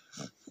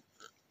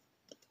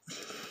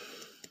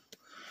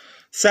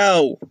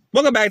 So,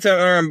 welcome back to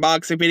another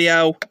unboxing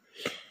video.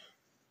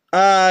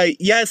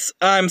 Yes,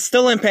 I'm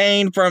still in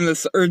pain from the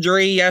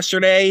surgery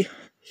yesterday.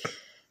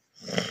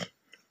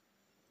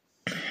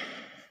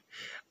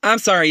 I'm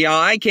sorry, y'all.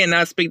 I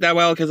cannot speak that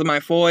well because of my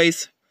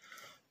voice.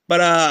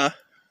 But,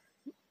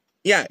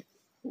 yeah.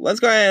 Let's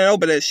go ahead and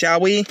open it, shall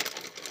we?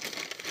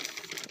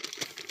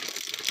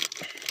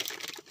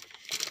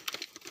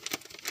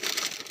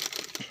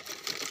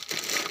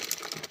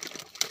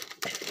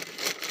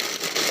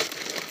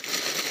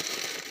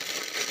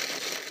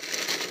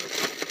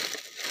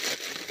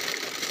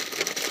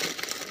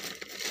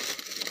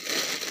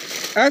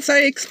 As I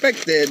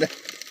expected.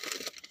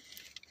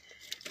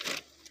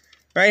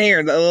 Right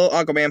here, the little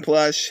Aquaman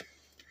plush.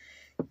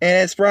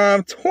 And it's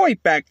from Toy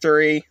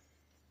Factory.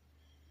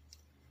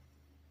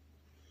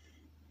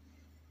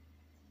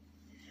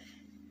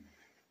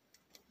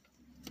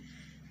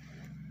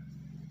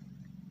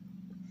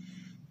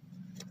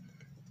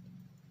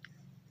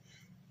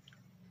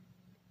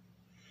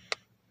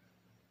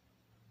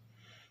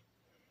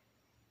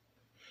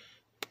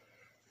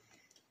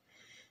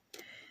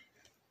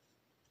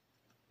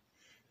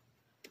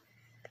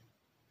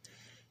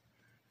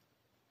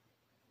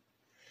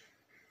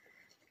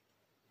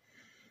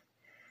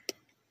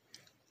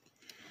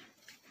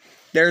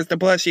 There's the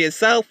plushie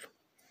itself.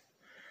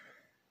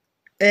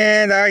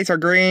 And the eyes are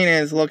green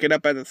and is looking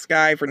up at the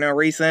sky for no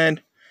reason.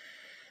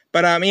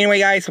 But anyway,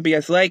 guys, hope you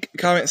guys like,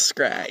 comment,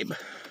 subscribe.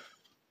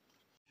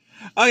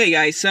 Okay,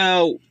 guys,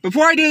 so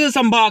before I do this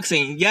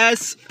unboxing,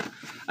 yes,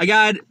 I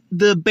got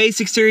the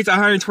basic series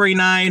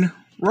 129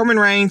 Roman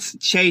Reigns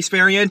Chase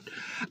variant.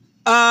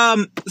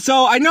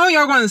 So I know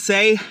y'all going to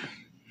say,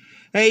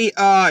 hey,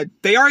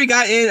 they already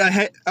got in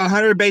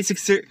 100 basic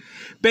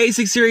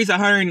series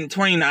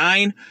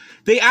 129.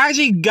 They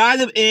actually got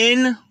them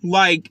in,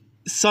 like,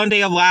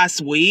 Sunday of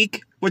last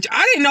week, which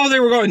I didn't know they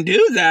were going to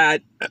do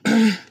that.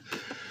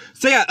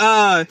 So,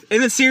 yeah, in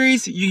the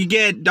series, you can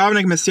get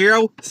Dominic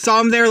Mysterio.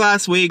 Saw him there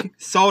last week,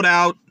 sold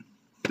out.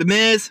 The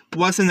Miz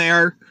wasn't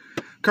there.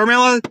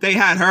 Carmella, they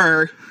had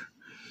her.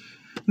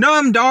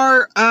 Noam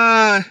Dar,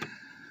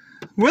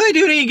 really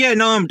do need to get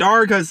Noam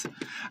Dar, because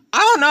I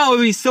don't know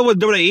if he's still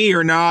with WWE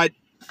or not.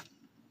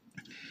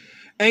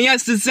 And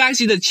yes, this is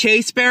actually the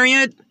Chase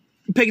variant.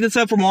 Picked this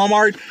up from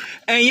Walmart.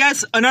 And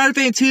yes, another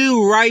thing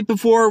too, right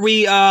before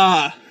we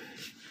get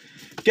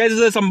to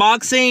this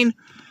unboxing,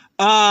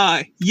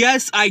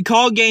 yes, I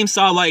called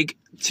GameStop like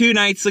 2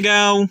 nights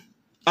ago.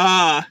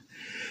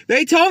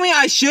 They told me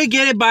I should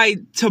get it by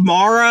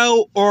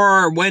tomorrow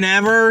or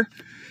whenever,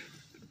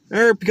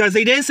 because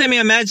they didn't send me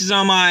a message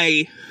on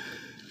my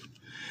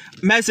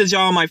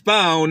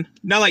phone,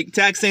 not like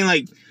texting,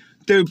 like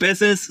through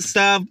business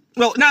stuff.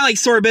 Well, not like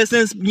store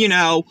business, you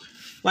know,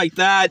 like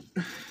that.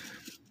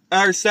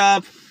 Other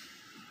stuff.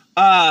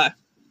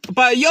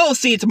 But you'll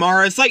see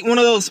tomorrow. It's like one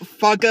of those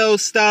Funko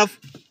stuff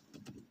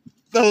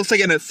that looks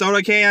like in a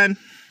soda can.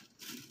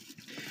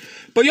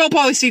 But you'll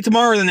probably see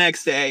tomorrow or the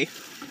next day.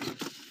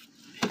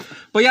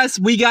 But yes,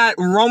 we got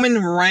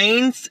Roman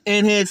Reigns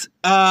in his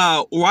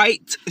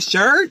white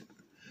shirt.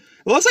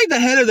 It looks like the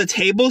head of the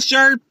table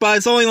shirt, but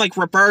it's only like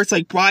reversed,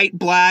 like white,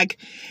 black.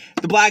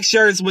 The black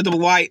shirts with the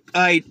white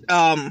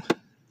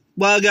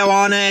logo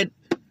on it,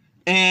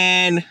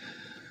 and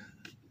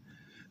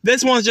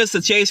this one's just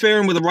a chase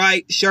variant with a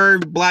white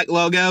shirt, black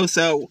logo.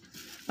 So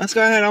let's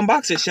go ahead and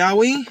unbox it, shall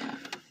we?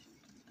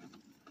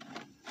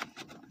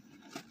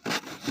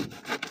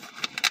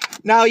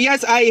 Now,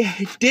 yes,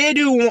 I did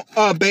do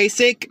a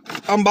basic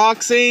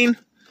unboxing.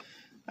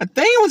 I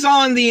think it was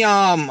on the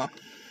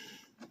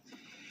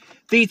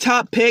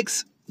top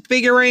picks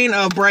figurine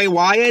of Bray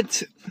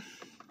Wyatt.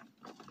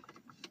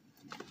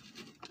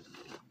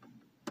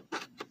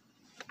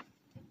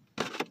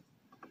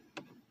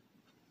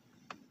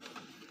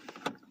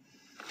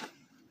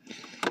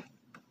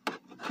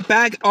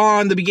 Back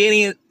on the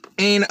beginning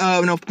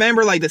of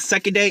November, like the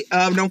second day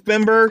of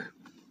November.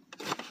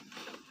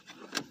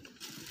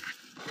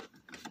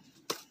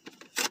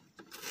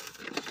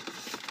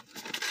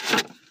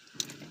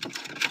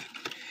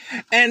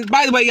 And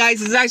by the way, guys,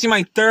 this is actually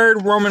my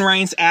third Roman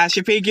Reigns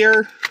action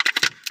figure.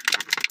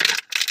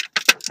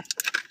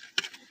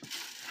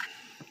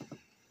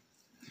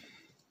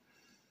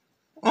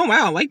 Oh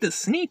wow, I like the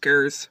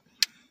sneakers.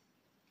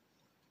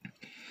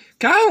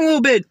 Kind of a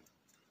little bit.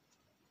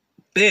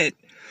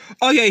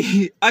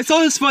 Okay, I saw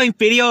this funny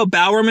video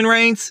about Roman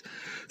Reigns.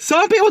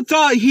 Some people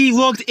thought he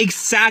looked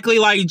exactly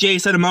like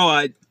Jason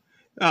Momoa.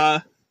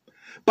 But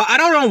I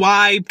don't know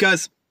why,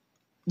 because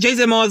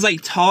Jason Momoa is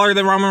like taller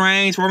than Roman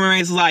Reigns. Roman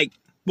Reigns is like,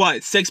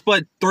 what,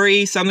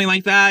 6'3", something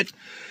like that.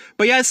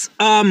 But yes,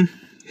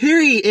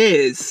 here he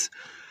is.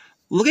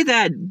 Look at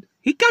that.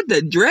 He got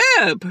the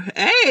drip.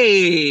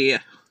 Hey,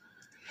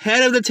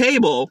 head of the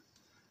table.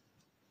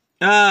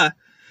 Yeah,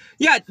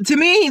 to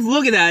me,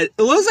 look at that.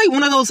 It looks like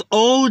one of those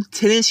old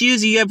tennis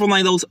shoes you get from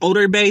like those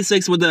older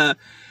basics with the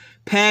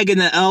peg in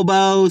the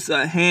elbows,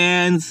 the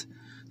hands,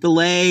 the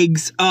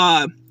legs.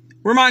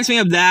 Reminds me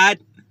of that.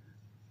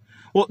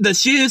 Well, the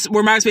shoes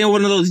reminds me of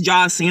one of those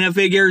John Cena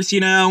figures,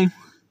 you know.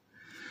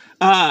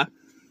 Got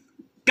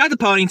the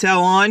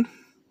ponytail on.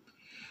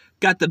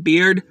 Got the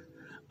beard.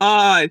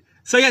 So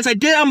yes, I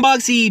did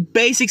unbox the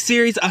Basic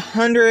Series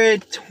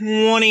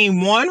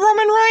 121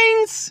 Roman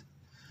Reigns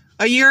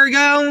a year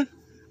ago.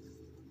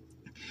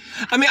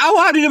 I mean, I will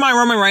have to do my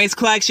Roman Reigns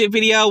collection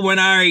video when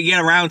I get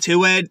around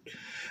to it.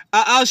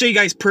 I'll show you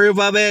guys proof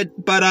of it,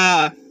 but,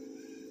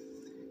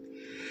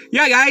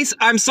 yeah, guys,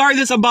 I'm sorry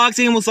this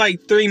unboxing was,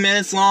 like, 3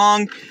 minutes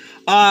long,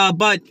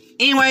 but,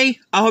 anyway,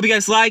 I hope you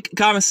guys like,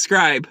 comment,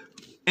 subscribe,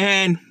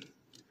 and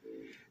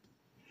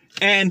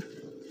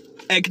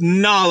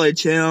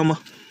acknowledge him.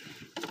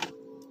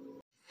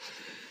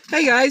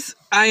 Hey, guys,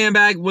 I am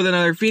back with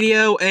another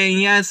video,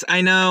 and yes,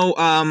 I know,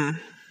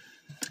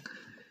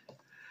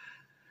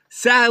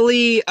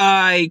 sadly,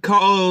 I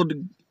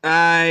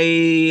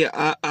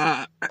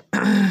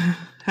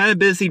had a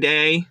busy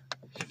day.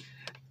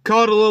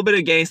 Called a little bit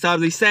of GameStop.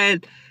 They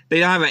said they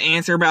don't have an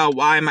answer about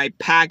why my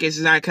package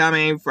is not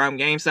coming from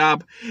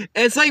GameStop.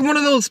 It's like one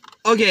of those,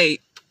 okay,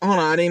 hold on,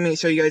 I didn't even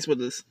show you guys what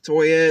this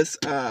toy is.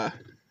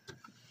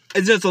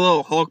 It's just a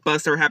little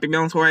Hulkbuster Happy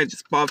Meal toy I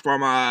just bought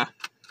from,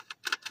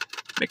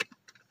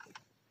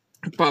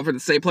 bought from the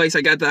same place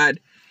I got that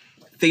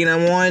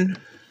Athena one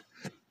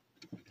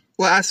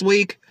last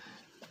week.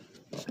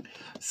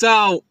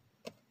 So,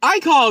 I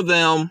called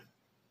them.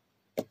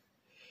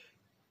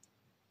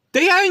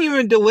 They haven't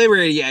even delivered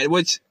it yet,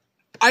 which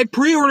I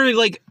pre-ordered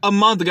like a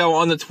month ago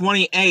on the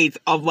 28th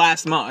of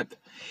last month.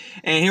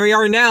 And here we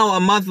are now, a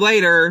month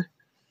later.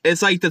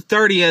 It's like the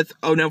 30th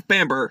of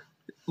November.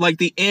 Like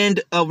the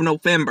end of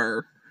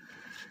November.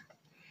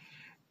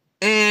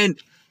 And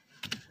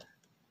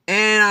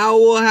I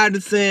will have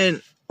to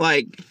send,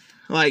 like,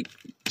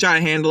 try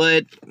to handle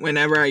it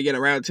whenever I get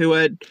around to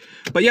it.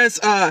 But yes,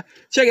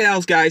 check it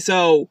out, guys.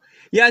 So,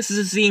 yes, this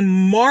is the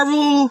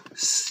Marvel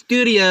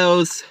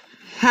Studios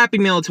Happy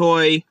Meal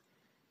toy,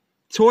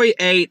 Toy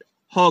 8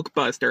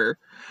 Hulkbuster.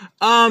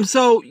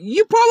 So,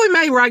 you probably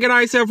may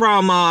recognize it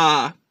from,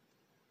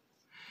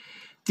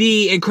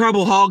 the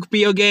Incredible Hulk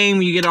video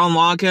game. You get to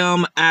unlock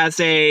him as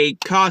a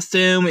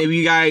costume. If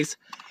you guys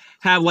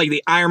have, like,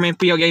 the Iron Man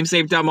video game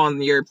saved up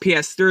on your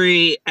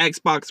PS3,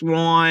 Xbox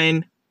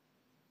One.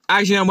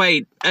 Actually, no,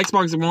 wait.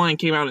 Xbox One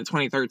came out in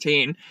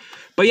 2013.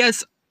 But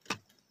yes,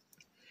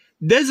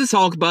 this is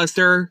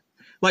Hulkbuster.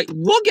 Like,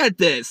 look at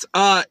this.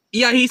 Yeah,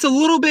 he's a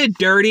little bit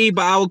dirty,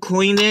 but I'll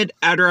clean it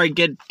after I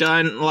get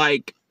done,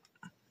 like,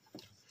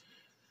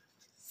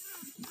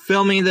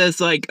 filming this,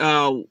 like,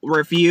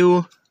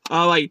 review.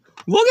 Like,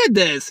 look at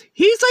this.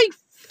 He's, like,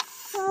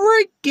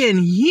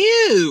 freaking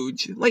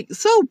huge. Like,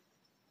 so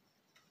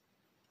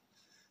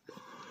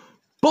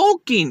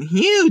bulking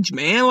huge,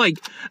 man. Like,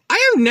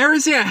 I have never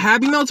seen a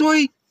Happy Meal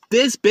toy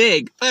this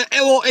big.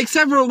 Well,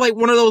 except for, like,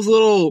 one of those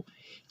little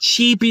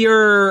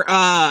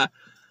cheapier,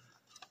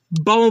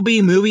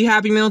 Bumblebee movie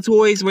Happy Meal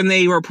toys when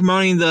they were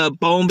promoting the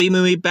Bumblebee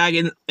movie back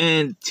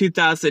in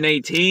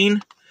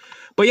 2018.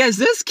 But yes,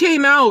 this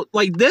came out,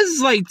 like, this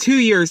is, like, 2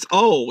 years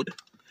old.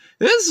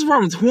 This is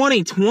from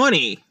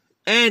 2020.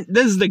 And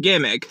this is the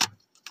gimmick.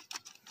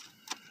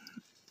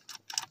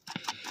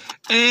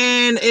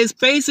 And it's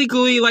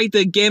basically like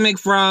the gimmick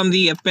from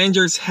the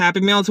Avengers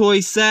Happy Meal toy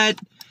set.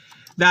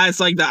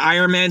 That's like the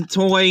Iron Man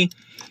toy.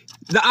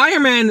 The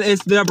Iron Man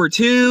is number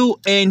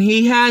 2, and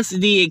he has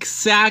the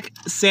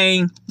exact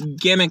same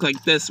gimmick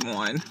like this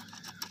one.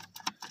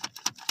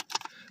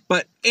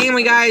 But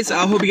anyway, guys,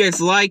 I hope you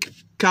guys like,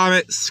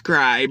 comment,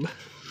 subscribe.